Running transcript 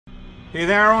Hey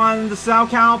there everyone, this is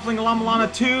Cal playing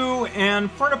LaMulana 2,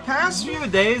 and for the past few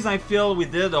days I feel we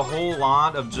did a whole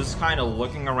lot of just kind of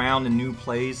looking around in new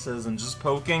places and just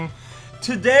poking.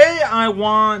 Today I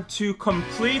want to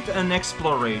complete an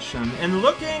exploration, and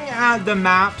looking at the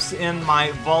maps in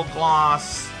my Vault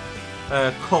Gloss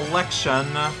collection,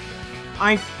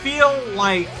 I feel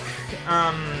like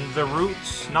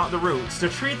the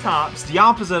treetops, the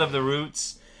opposite of the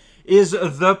roots, is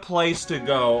the place to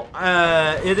go.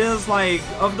 It is like,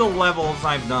 of the levels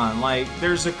I've done, like,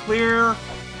 there's a clear,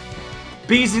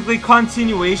 basically,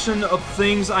 continuation of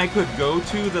things I could go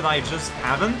to that I just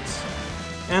haven't.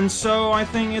 And so I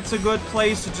think it's a good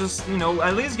place to just, you know,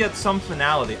 at least get some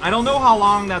finality. I don't know how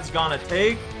long that's gonna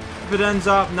take. If it ends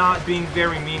up not being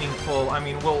very meaningful, I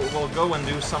mean, we'll go and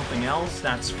do something else,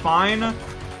 that's fine.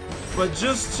 But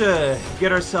just to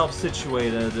get ourselves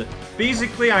situated,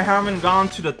 basically I haven't gone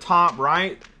to the top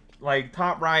right, like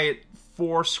top right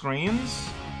 4 screens.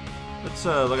 Let's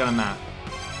look at a map.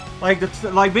 Like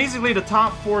basically the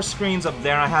top 4 screens up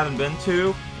there I haven't been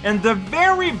to, and the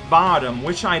very bottom,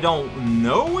 which I don't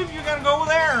know if you're gonna go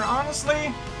there,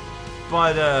 honestly.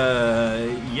 But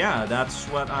yeah, that's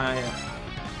what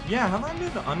yeah, have I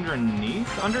been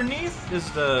underneath? Underneath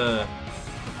is the...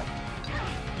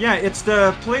 Yeah, it's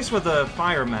the place with the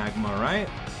fire magma, right?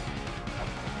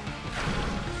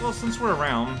 Well, since we're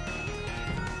around...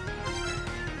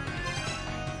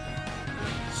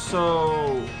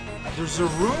 So... There's a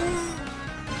room...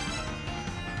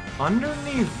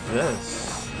 underneath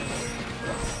this.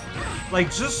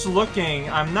 Like, just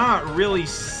looking, I'm not really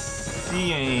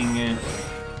seeing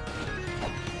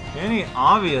any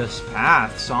obvious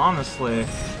paths, honestly.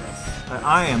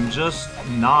 I am just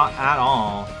not at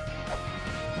all.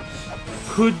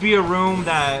 Could be a room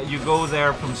that you go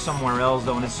there from somewhere else,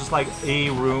 though, and it's just like a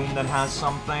room that has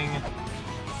something.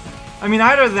 I mean,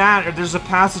 either that or there's a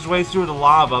passageway through the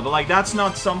lava, but like that's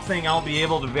not something I'll be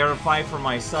able to verify for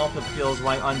myself, it feels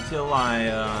like, until I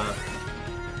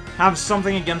have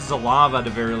something against the lava at the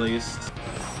very least.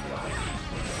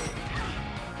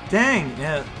 Dang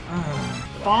it.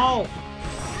 Fall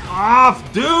off,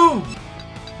 dude!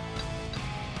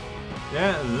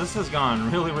 Yeah, this has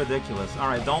gone really ridiculous.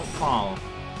 Alright, don't fall.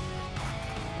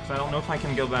 So I don't know if I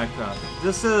can go back up.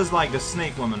 This is like the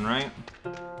snake woman, right?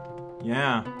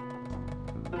 Yeah.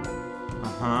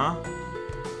 Uh-huh.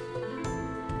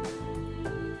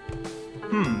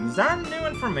 Is that new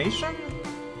information?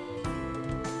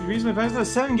 You reads my back to the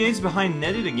 7 gates behind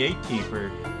Nettie the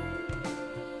Gatekeeper.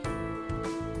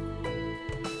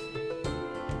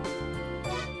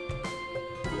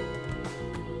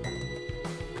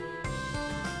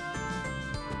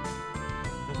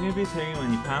 Will be taken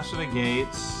when you pass through the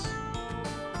gates,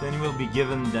 then you will be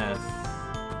given death.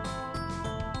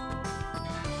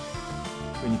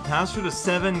 When you pass through the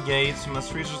 7 gates, you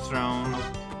must reach the throne.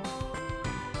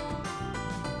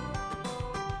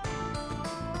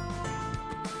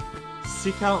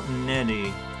 Seek out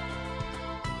Nettie.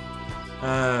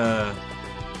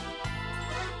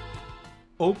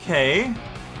 Okay.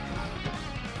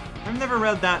 I've never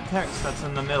read that text that's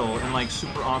in the middle and like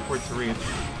super awkward to read.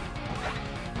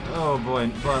 Oh boy,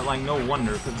 but like no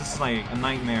wonder, because this is like a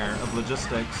nightmare of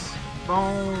logistics.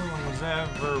 Bones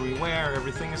everywhere,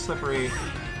 everything is slippery.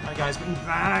 That guy's been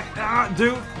back. Ah,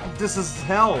 dude, this is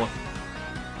hell.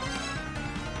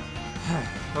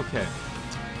 Okay.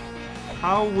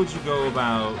 How would you go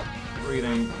about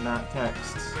reading that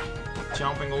text?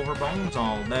 Jumping over bones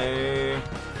all day.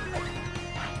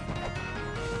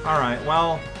 Alright,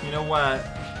 well, you know what?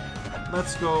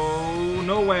 Let's go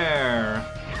nowhere.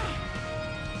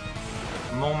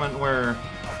 Moment where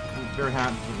I'm very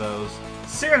happy for those.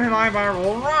 Secret hidden by a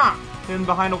golden rock! Hidden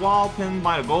behind a wall, pinned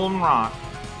by a golden rock.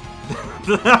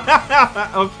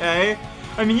 Okay.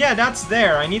 I mean, yeah, that's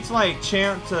there. I need to, like,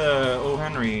 chant to O.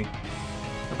 Henry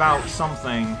about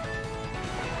something.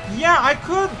 Yeah, I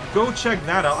could go check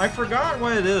that out. I forgot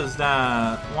what it is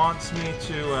that wants me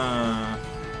to, I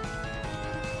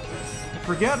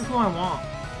forget who I want.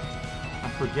 I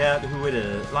forget who it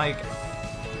is. Like,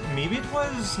 maybe it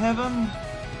was heaven?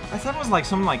 I thought it was like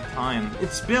something like time.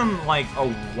 It's been like a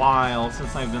while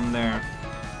since I've been there,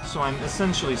 so I'm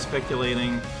essentially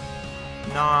speculating.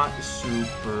 Not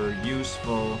super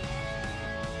useful.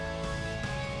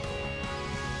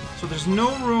 So there's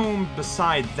no room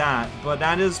beside that, but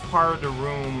that is part of the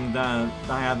room that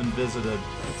I haven't visited.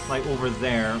 Like over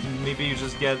there. Maybe you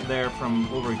just get there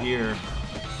from over here.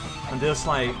 And this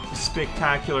like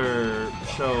spectacular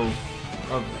show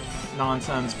of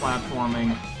nonsense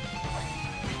platforming.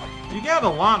 You get a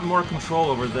lot more control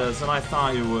over this than I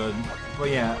thought you would. But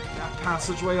yeah, that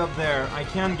passageway up there, I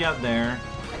can get there.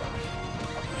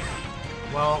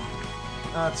 Well,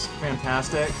 that's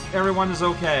fantastic. Everyone is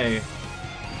okay.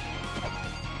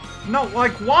 No,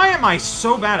 like, why am I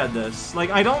so bad at this? Like,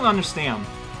 I don't understand.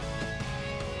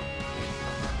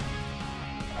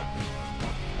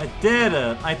 I did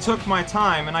it! I took my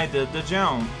time and I did the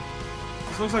jump.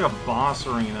 This looks like a boss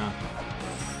arena.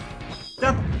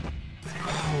 That...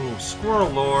 Oh, Squirrel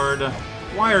Lord.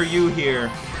 Why are you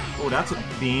here? Oh, that's a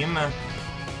beam.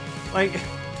 Like,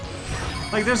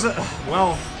 there's a...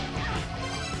 Well,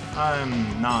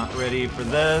 I'm not ready for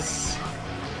this.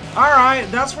 Alright,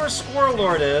 that's where Squirrel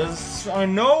Lord is. I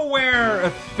know where a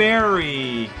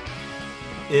fairy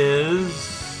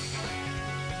is.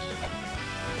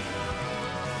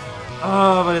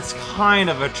 Oh, but it's kind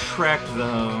of a trek,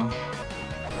 though.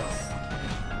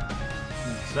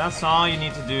 So that's all you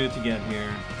need to do to get here.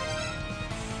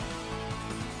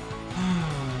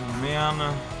 Oh, man.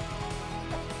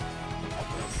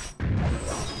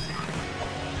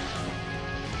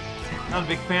 Not a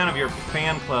big fan of your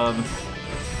fan club.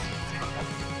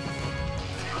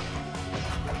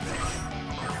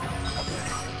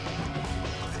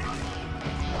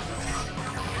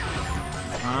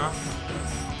 Huh?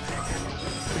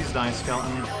 Please die,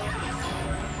 skeleton.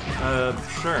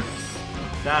 Sure.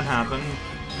 That happened.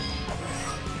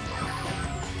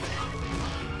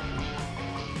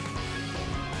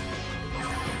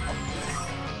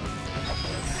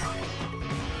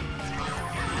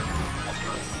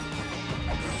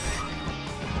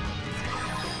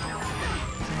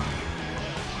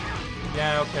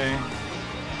 Yeah, okay.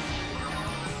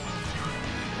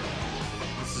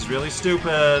 This is really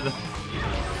stupid.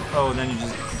 Oh, and then you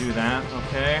just do that,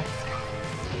 okay.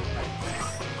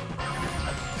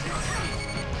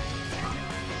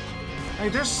 Hey,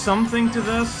 there's something to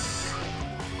this.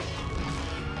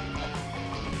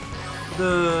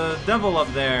 The devil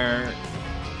up there,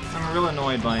 I'm real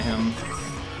annoyed by him.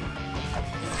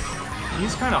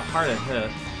 He's kind of hard to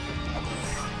hit.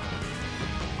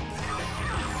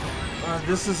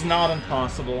 This is not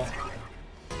impossible.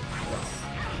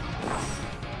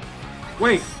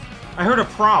 Wait, I heard a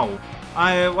prow.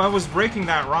 I was breaking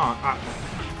that rock.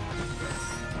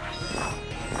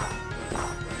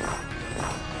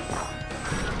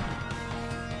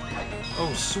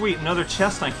 Oh, sweet, another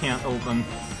chest I can't open.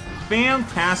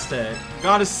 Fantastic.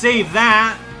 Gotta save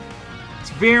that.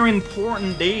 It's very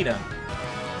important data.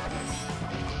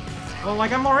 Well,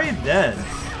 like, I'm already dead.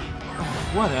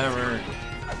 Whatever.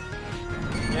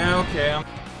 Yeah, okay.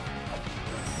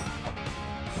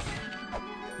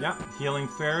 Yeah, healing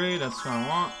fairy, that's what I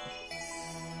want.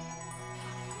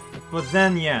 But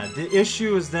then, yeah, the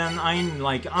issue is then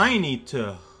I need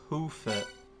to hoof it.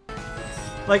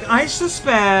 Like, I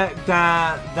suspect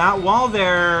that that wall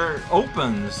there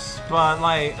opens, but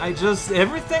like,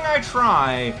 everything I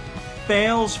try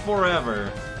fails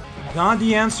forever. Got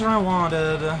the answer I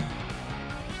wanted.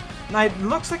 It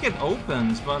looks like it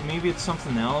opens, but maybe it's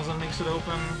something else that makes it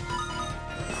open.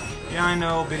 Yeah, I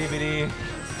know, bitty bitty.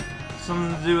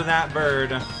 Something to do with that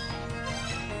bird.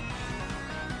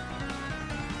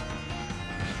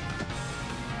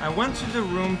 I went to the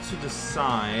room to the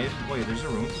side. Wait, there's a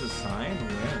room to the side?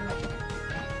 Where?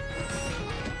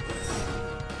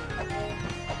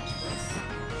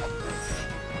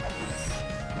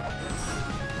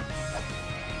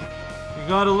 You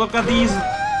gotta look at these.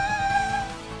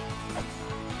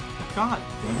 God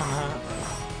damn it.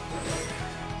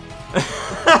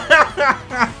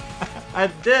 I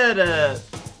did it!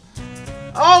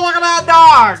 Oh, look at that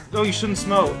dog! Oh, you shouldn't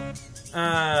smoke.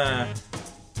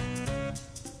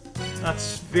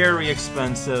 That's very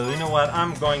expensive. You know what?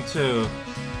 I'm going to...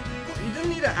 You didn't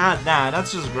need to add that.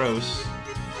 That's just gross.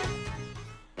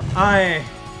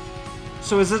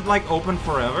 So is it, like, open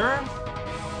forever?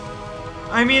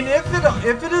 I mean, if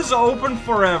it is open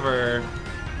forever,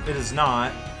 it is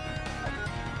not.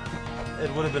 It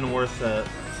would have been worth it,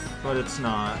 but it's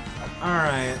not.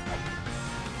 Alright.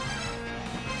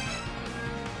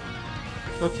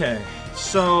 Okay,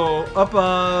 so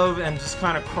above and just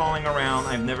kind of crawling around.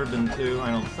 I've never been to, I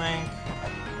don't think.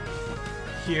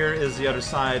 Here is the other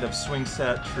side of Swing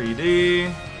Set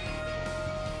 3D.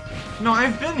 No,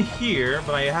 I've been here,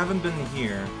 but I haven't been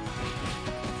here.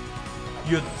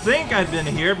 You'd think I'd been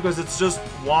here because it's just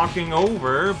walking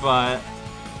over, but...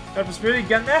 Prosperity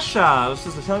Ganesha! This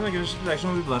is the television protection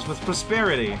will be blessed with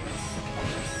prosperity.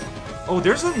 Oh,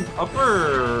 there's an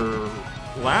upper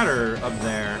ladder up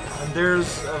there. And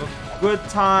there's a good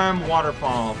time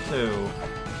waterfall, too.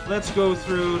 Let's go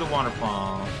through the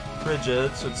waterfall.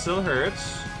 Frigid, so it still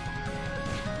hurts.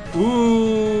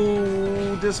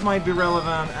 Ooh, this might be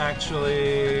relevant,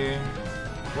 actually.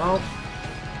 Well,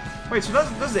 wait, so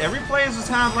does every place just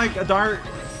have, like, a dark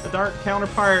a dark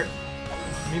counterpart.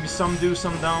 Maybe some do,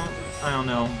 some don't. I don't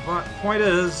know. But point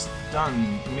is,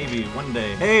 done. Maybe one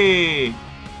day. Hey!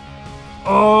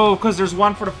 Oh, because there's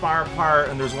one for the fire part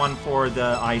and there's one for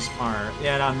the ice part.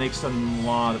 Yeah, that makes a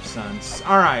lot of sense.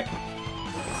 Alright.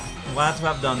 Glad to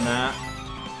have done that.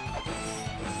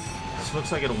 This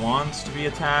looks like it wants to be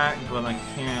attacked, but I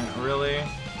can't really.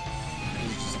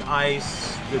 It's just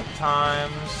ice. Good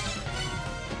times.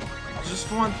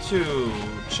 Just want to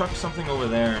chuck something over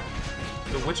there.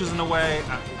 The witch is in the way.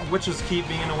 Witches keep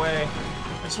being in the way.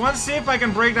 I just want to see if I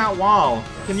can break that wall.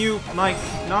 Can you, like,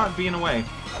 not be in the way?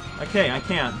 Okay, I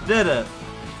can't. Did it.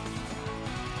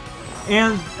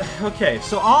 And, okay,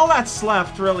 so all that's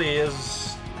left really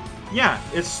is... Yeah,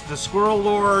 it's the Squirrel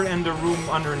Lord and the room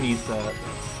underneath it.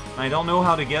 I don't know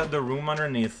how to get the room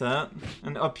underneath it.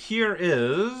 And up here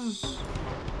is...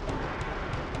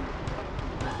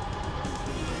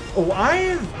 Oh,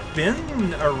 I've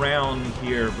been around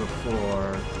here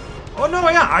before. Oh, no,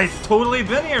 yeah, I've totally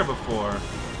been here before.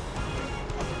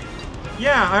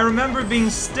 Yeah, I remember being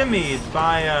stymied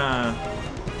by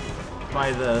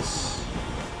this.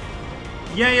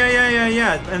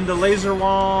 Yeah. And the laser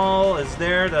wall is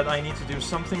there that I need to do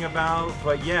something about.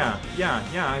 But yeah,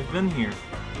 I've been here.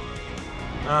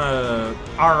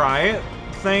 Alright.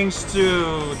 Thanks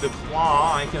to the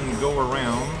claw, I can go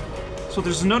around. So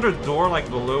there's another door, like,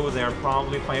 below there,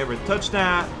 probably, if I ever touch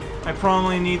that. I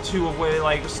probably need to,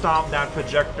 stop that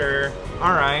projector.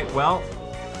 Alright, well.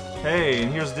 Hey,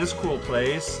 and here's this cool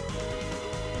place.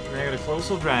 Dragon the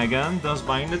Colossal Dragon does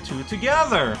bind the two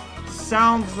together.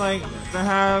 Sounds like they're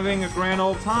having a grand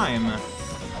old time.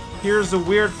 Here's a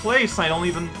weird place. I don't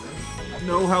even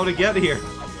know how to get here.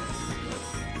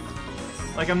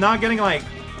 Like, I'm not getting, like,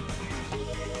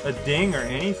 a ding or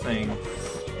anything.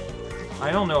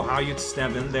 I don't know how you'd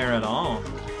step in there at all.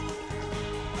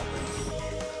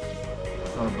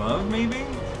 Or above, maybe?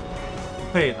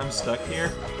 Wait, I'm stuck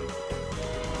here.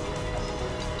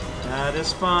 That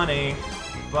is funny,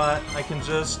 but I can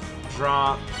just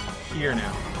drop here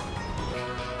now.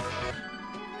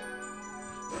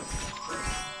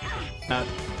 That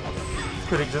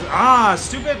could exist. Ah,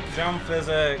 stupid jump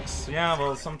physics. Yeah,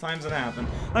 well, sometimes it happens.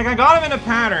 Like, I got him in a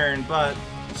pattern, but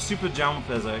stupid jump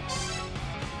physics.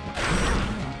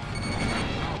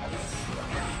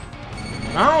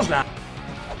 How's that?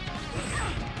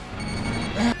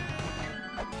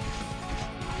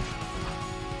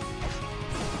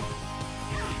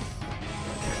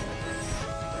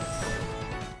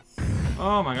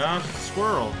 Oh my gosh, it's a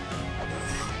squirrel.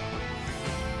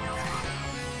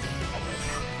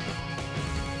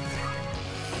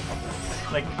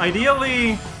 Like,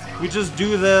 ideally, we just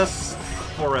do this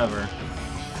forever.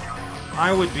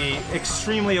 I would be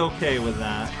extremely okay with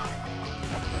that.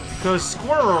 Because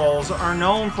squirrels are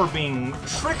known for being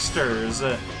tricksters,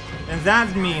 and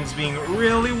that means being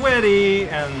really witty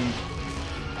and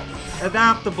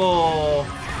adaptable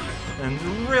and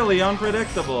really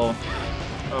unpredictable.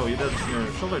 Oh, you did your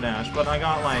shoulder dash, but I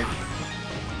got like...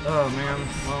 Oh man,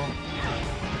 well...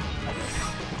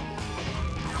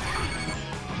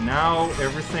 Now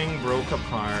everything broke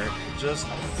apart, just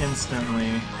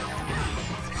instantly.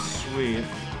 Sweet.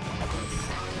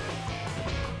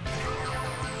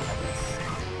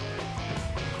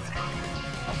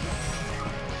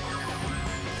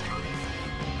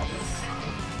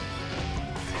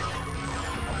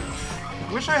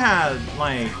 Wish I had,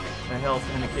 like, a health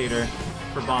indicator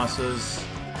for bosses.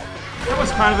 That was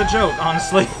kind of a joke,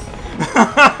 honestly.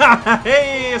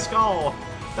 Hey, a skull!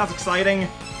 That's exciting.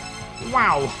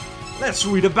 Wow. Let's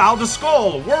read about the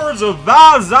skull. Words of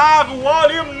Vazag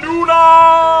Walim Nuna!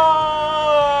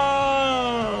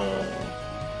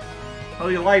 How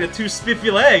do you like the two spiffy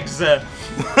legs? Like,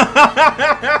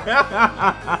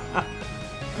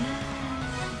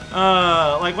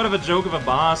 what of a joke of a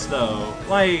boss, though?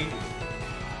 Like...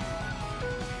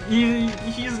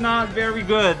 He's not very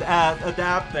good at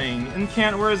adapting, and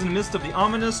can't words in the midst of the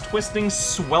ominous, twisting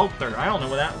swelter. I don't know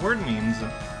what that word means.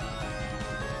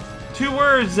 Two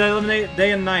words that eliminate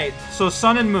day and night. So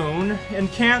sun and moon, and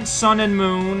can't sun and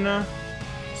moon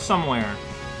somewhere.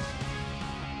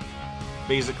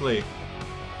 Basically.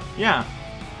 Yeah.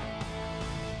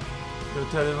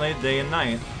 To eliminate day and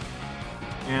night.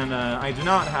 And I do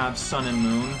not have sun and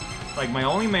moon. Like, my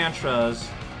only mantras...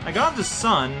 I got the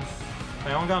sun... I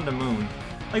don't got the moon.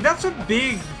 Like, that's a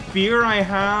big fear I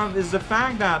have, is the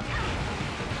fact that...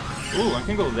 Ooh, I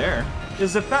can go there.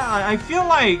 Is the fact... I feel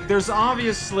like there's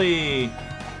obviously...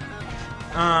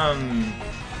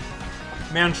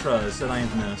 mantras that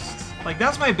I've missed. Like,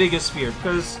 that's my biggest fear,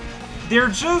 because they're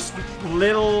just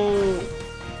little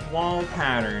wall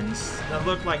patterns that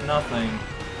look like nothing.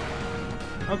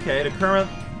 Okay, the current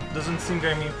doesn't seem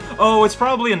very mean. Oh, it's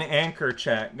probably an anchor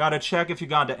check. Gotta check if you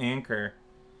got the anchor.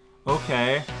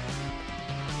 Okay.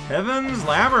 Heaven's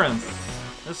Labyrinth.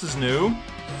 This is new.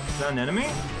 Is that an enemy?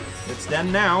 It's dead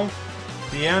now.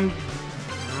 The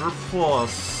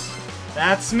Androphilus.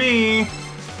 That's me.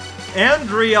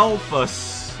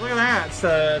 Andrielphus. Look at that. It's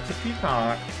a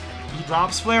peacock. He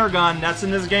drops flare gun. That's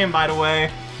in this game, by the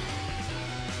way.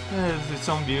 Its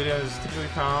own beauty is typically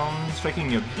found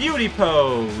striking a beauty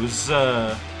pose.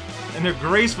 And they're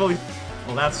gracefully...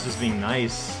 Well, that's just being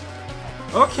nice.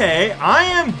 Okay, I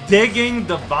am digging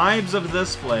the vibes of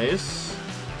this place.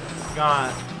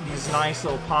 Got these nice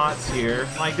little pots here.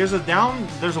 Like, there's a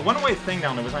one-way thing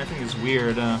down there, which I think is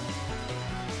weird. Alright,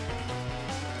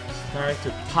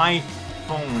 to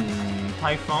Typhoon.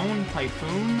 Typhoon?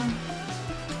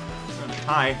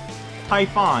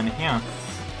 Typhon, yeah.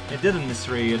 It didn't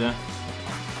misread.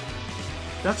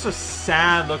 That's a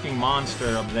sad-looking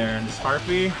monster up there. And this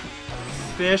harpy?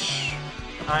 Fish?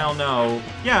 I don't know.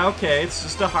 Yeah, okay, it's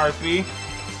just a harpy.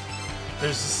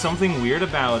 There's something weird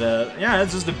about it. Yeah,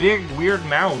 it's just a big, weird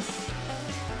mouth.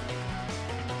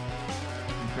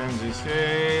 Frenzy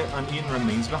say uneaten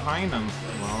remains behind them.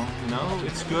 Well, you know,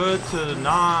 it's good to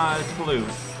not pollute.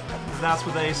 That's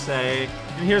what they say.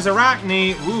 And here's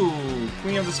Arachne. Ooh,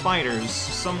 Queen of the Spiders.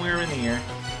 Somewhere in here.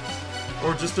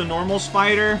 Or just a normal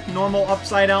spider. Normal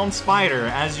upside-down spider,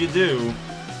 as you do.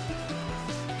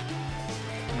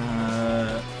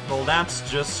 Well, that's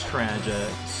just tragic.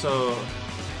 So,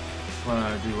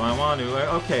 what do I want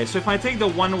to... Okay, so if I take the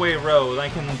one-way road, I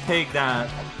can take that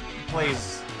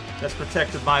place that's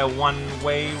protected by a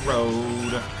one-way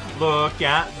road. Look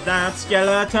at that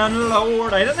skeleton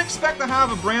lord. I didn't expect to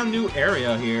have a brand new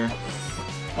area here.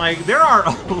 Like, there are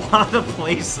a lot of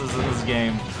places in this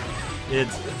game.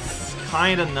 It's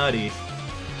kind of nutty.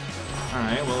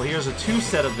 Alright, well, here's a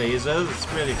two-set of vases. It's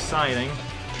pretty exciting.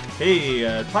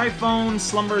 Hey, Typhon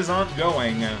slumbers aren't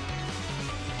going.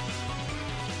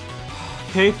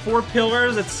 Okay, 4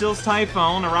 pillars. It seals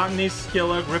Typhon, Arachne,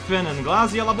 Scylla, Griffin, and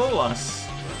Glaciolabolas.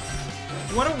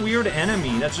 What a weird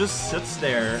enemy that just sits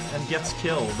there and gets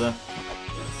killed.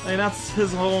 Like, that's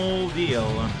his whole deal.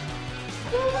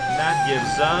 That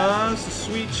gives us a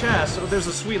sweet chest. Oh, there's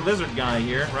a sweet lizard guy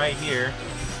here, right here,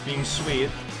 being sweet.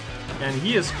 And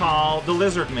he is called the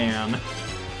Lizard Man.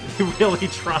 He really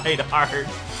tried hard.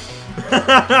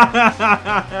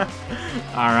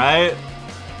 Alright.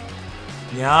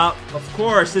 Yeah, of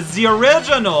course. It's the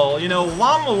original. You know,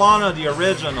 LaMulana, the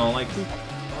original. Like, who...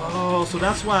 Oh, so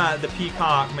that's what the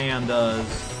Peacock Man does.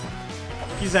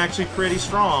 He's actually pretty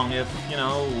strong if, you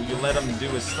know, you let him do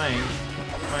his thing.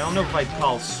 I don't know if I'd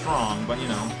call strong, but, you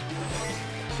know.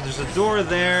 So there's a door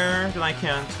there that I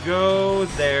can't go.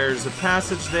 There's a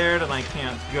passage there that I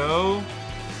can't go.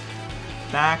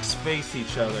 Backs face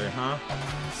each other, huh?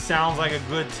 Sounds like a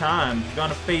good time. You're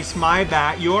gonna face my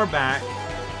back, your back.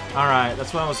 Alright,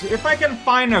 that's what I was... If I can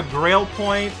find a grail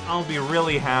point, I'll be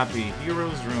really happy.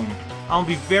 Hero's Room. I'll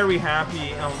be very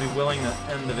happy and I'll be willing to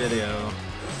end the video.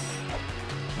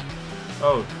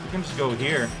 Oh, you can just go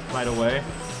here, by the way.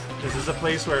 This is a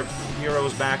place where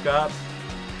heroes back up.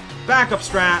 Backup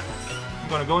strat! I'm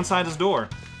gonna go inside this door.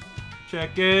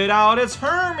 Check it out, it's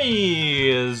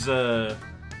Hermes!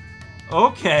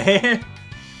 Okay.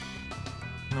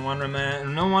 No one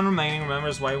remaining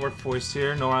remembers why we're forced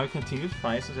here, nor I continue to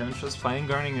fight, since I'm just fighting,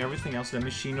 guarding, and everything else, the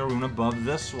machine or rune above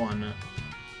this one.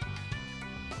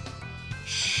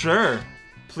 Sure.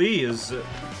 Please.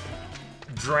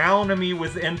 Drown me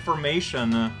with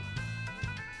information.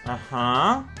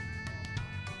 Uh-huh.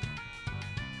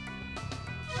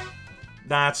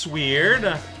 That's weird.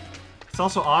 It's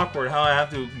also awkward how I have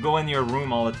to go in your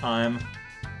room all the time.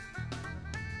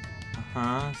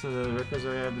 Uh-huh. So the records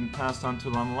have been passed on to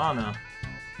LaMulana.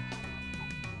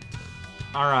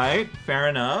 Alright, fair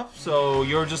enough. So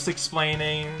you're just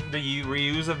explaining the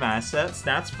reuse of assets.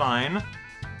 That's fine.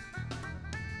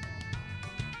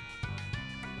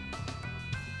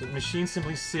 The machine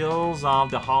simply seals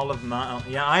off the Hall of Malice.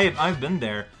 Yeah, I've been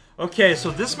there. Okay, so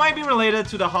this might be related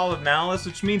to the Hall of Malice,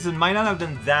 which means it might not have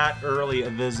been that early a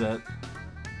visit.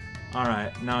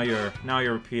 Alright, now you're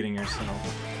repeating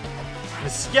yourself. The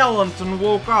skeleton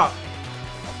woke up.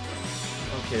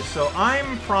 Okay, so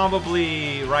I'm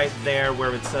probably right there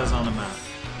where it says on the map.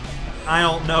 I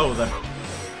don't know though.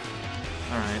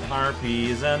 Alright,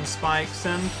 harpies and spikes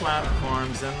and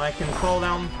platforms, and I can fall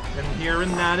down and here,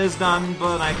 and that is done,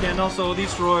 but I can also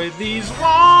destroy these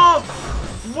walls!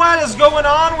 What is going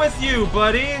on with you,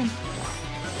 buddy?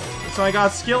 So I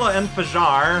got Scylla and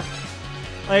Fajar.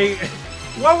 Like,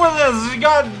 what was this? You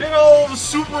got big old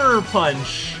super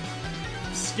punch.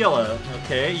 Scylla,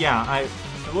 okay, yeah,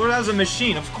 The Lord has a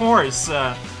machine, of course.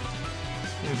 They'll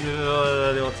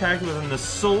attack with an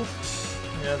assault.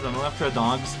 Yes, I'm after a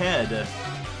dog's head.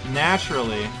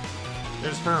 Naturally.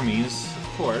 There's Hermes, of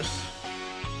course.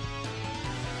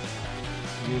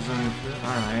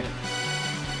 Alright.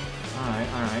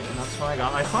 Alright, that's what I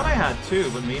got. I thought I had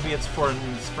two, but maybe it's from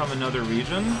another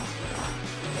region.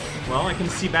 Well, I can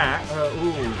see back.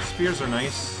 Ooh, spears are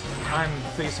nice. I'm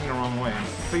facing the wrong way. I'm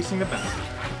facing the back.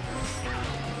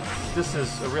 This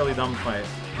is a really dumb fight.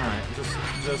 Alright,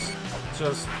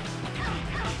 just...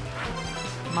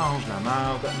 Mange la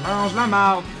marde. Mange la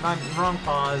marde. I'm wrong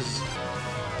pause.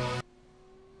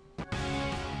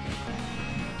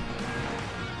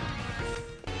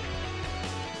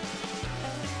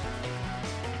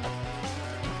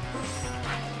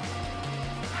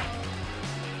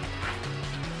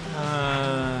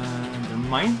 There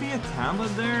might be a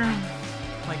tablet there,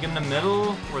 like in the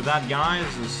middle, where that guy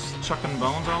is just chucking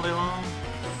bones all day long.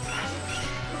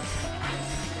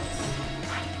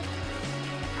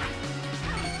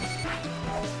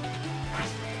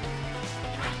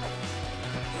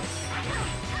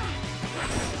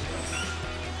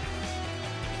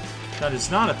 That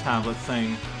is not a tablet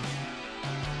thing.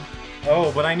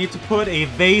 Oh, but I need to put a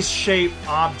vase-shaped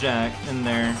object in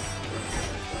there.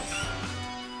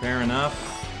 Fair enough.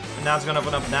 And that's gonna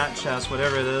open up that chest,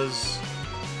 whatever it is.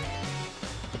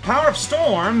 The Power of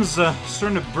Storms!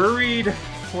 Starting a buried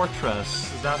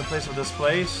fortress. Is that the place of this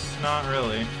place? Not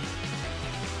really.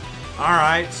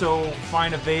 Alright, so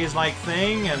find a vase-like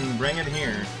thing and bring it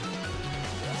here.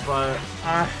 But,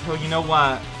 well, you know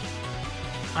what?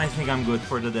 I think I'm good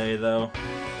for today, though.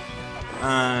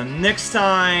 Next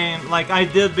time, like, I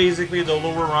did basically the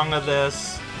lower rung of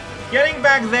this. Getting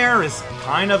back there is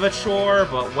kind of a chore,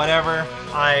 but whatever.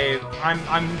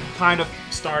 I'm kind of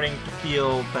starting to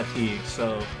feel fatigued,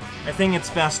 so I think it's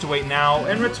best to wait now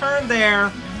and return there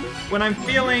when I'm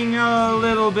feeling a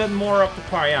little bit more up to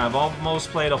par. Yeah, I've almost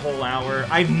played a whole hour.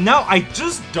 I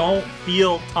just don't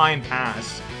feel time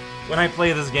pass when I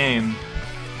play this game.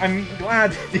 I'm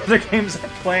glad the other games I'm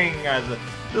playing are a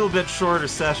little bit shorter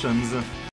sessions.